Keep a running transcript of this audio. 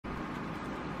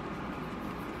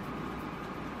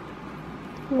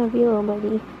Love you, little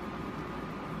buddy.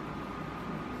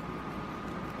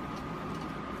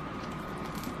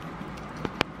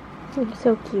 You're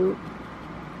so cute.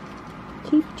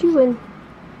 Keep chewing.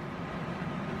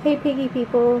 Hey Piggy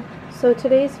people. So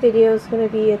today's video is going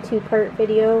to be a two-part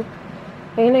video.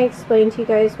 I'm going to explain to you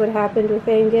guys what happened with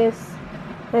Angus.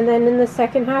 And then in the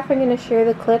second half I'm going to share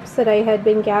the clips that I had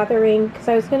been gathering, because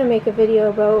I was going to make a video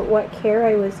about what care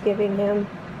I was giving him.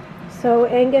 So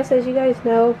Angus, as you guys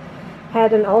know,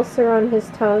 had an ulcer on his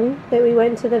tongue that we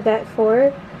went to the vet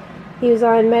for. He was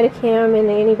on Medicam and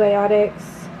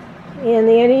antibiotics, and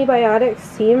the antibiotics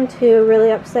seemed to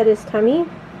really upset his tummy.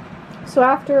 So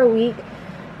after a week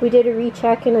we did a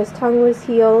recheck and his tongue was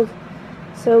healed,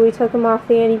 so we took him off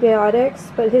the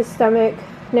antibiotics, but his stomach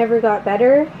never got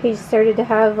better. He started to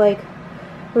have like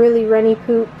really runny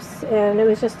poops, and it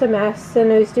was just a mess. And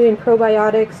I was doing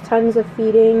probiotics, tons of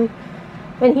feeding,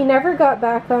 and he never got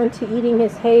back onto eating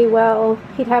his hay well.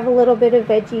 He'd have a little bit of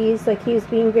veggies, like he was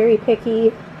being very picky.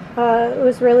 It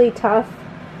was really tough.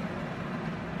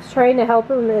 I was trying to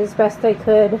help him as best I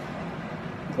could.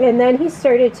 And then he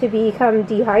started to become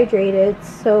dehydrated,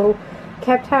 so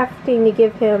kept having to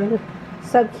give him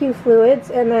sub-Q fluids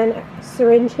and then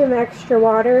syringe him extra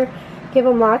water, give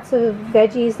him lots of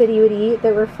veggies that he would eat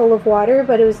that were full of water,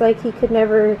 but it was like he could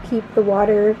never keep the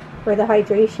water or the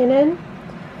hydration in.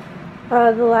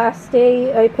 The last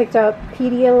day I picked up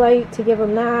Pedialyte to give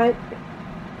him that,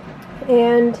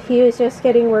 and he was just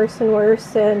getting worse and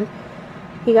worse, and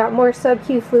he got more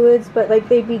sub-Q fluids, but like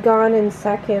they'd be gone in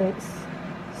seconds.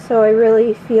 So I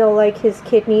really feel like his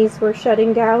kidneys were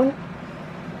shutting down.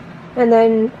 And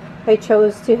then I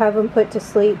chose to have him put to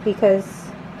sleep because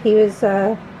he was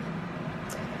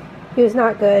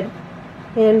not good.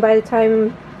 And by the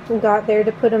time we got there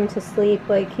to put him to sleep,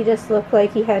 like he just looked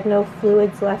like he had no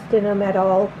fluids left in him at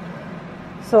all.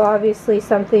 So obviously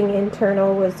something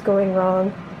internal was going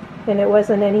wrong, and it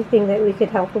wasn't anything that we could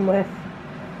help him with.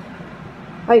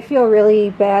 I feel really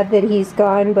bad that he's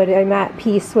gone, but I'm at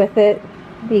peace with it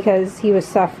because he was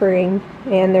suffering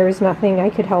and there was nothing I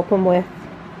could help him with.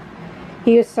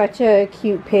 He was such a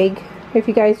cute pig. If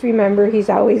you guys remember, he's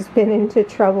always been into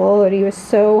trouble, and he was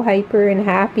so hyper and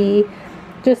happy.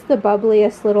 Just the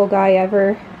bubbliest little guy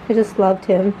ever. I just loved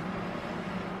him.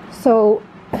 So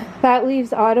that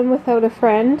leaves Autumn without a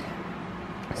friend.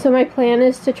 So my plan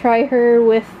is to try her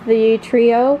with the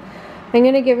trio. I'm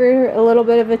going to give her a little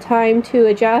bit of a time to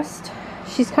adjust.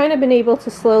 She's kind of been able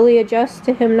to slowly adjust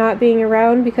to him not being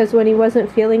around, because when he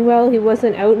wasn't feeling well, he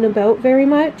wasn't out and about very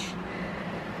much.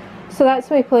 So that's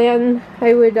my plan.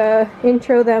 I would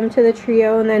intro them to the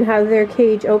trio and then have their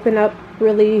cage open up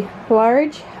really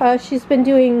large. She's been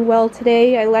doing well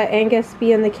today. I let Angus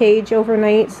be in the cage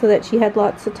overnight so that she had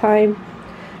lots of time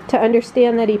to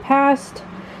understand that he passed.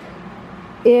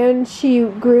 And she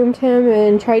groomed him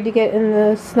and tried to get in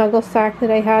the snuggle sack that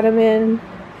I had him in,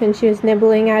 and she was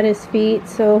nibbling at his feet,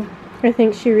 so I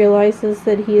think she realizes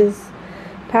that he is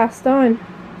passed on.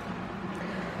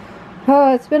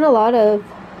 It's been a lot of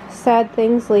sad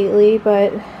things lately,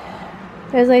 but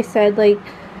as I said, like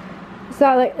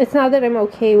it's not that I'm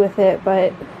okay with it,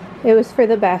 but it was for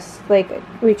the best. Like,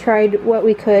 we tried what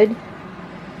we could,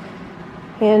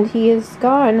 and he is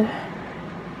gone.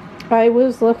 I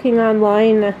was looking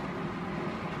online.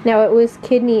 Now, it was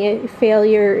kidney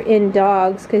failure in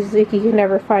dogs, because like, you can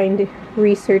never find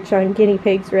research on guinea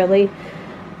pigs really,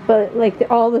 but like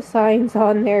all the signs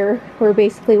on there were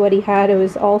basically what he had. It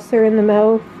was ulcer in the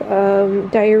mouth,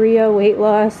 diarrhea, weight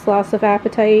loss, loss of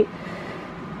appetite,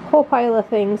 whole pile of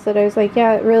things that I was like,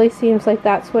 yeah, it really seems like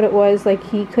that's what it was. Like,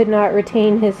 he could not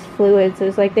retain his fluids. It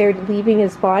was like they're leaving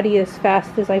his body as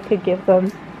fast as I could give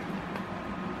them.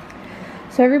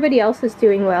 So everybody else is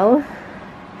doing well.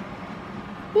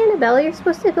 Annabelle, you're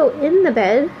supposed to go in the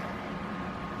bed.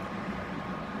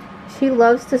 She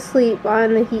loves to sleep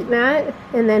on the heat mat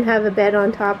and then have a bed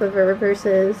on top of her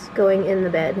versus going in the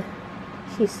bed.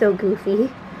 She's so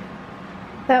goofy.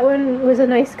 That one was a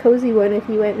nice cozy one if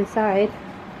you went inside.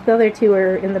 The other two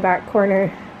are in the back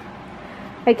corner.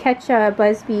 I catch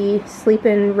Busby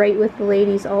sleeping right with the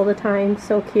ladies all the time.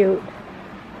 So cute.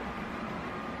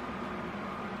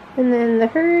 And then the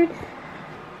herd.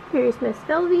 Here's Miss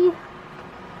Velvy.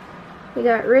 We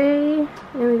got Ray,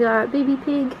 and we got Baby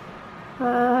Pig.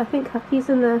 I think he's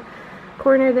in the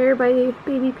corner there by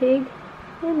Baby Pig.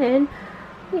 And then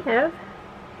we have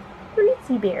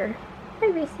Racy Bear. Hi,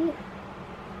 Racy.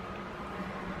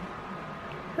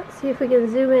 Let's see if we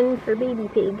can zoom in for Baby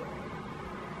Pig.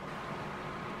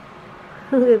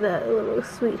 Look at that little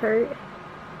sweetheart.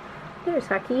 There's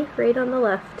Hucky, right on the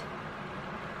left.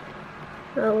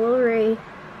 A little Ray.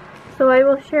 So I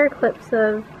will share clips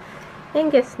of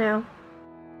Angus now.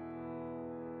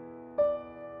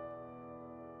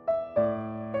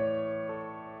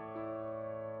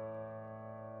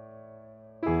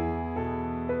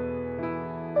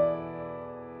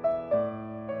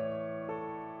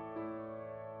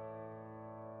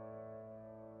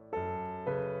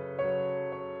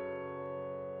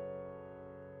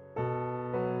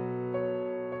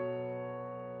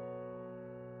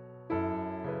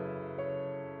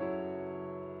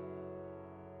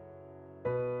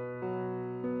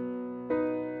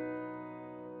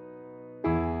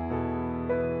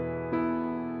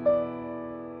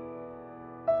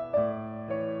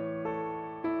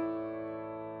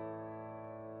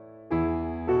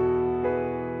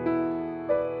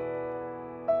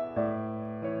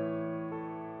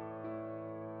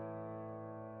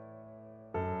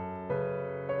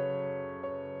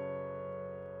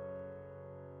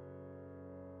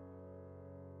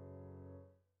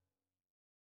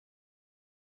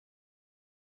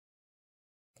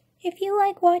 If you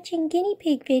like watching guinea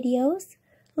pig videos,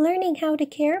 learning how to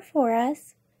care for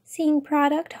us, seeing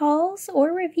product hauls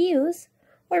or reviews,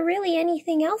 or really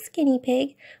anything else guinea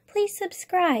pig, please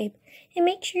subscribe and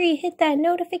make sure you hit that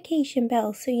notification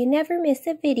bell so you never miss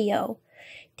a video.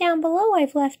 Down below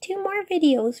I've left 2 more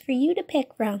videos for you to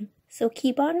pick from, so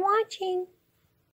keep on watching.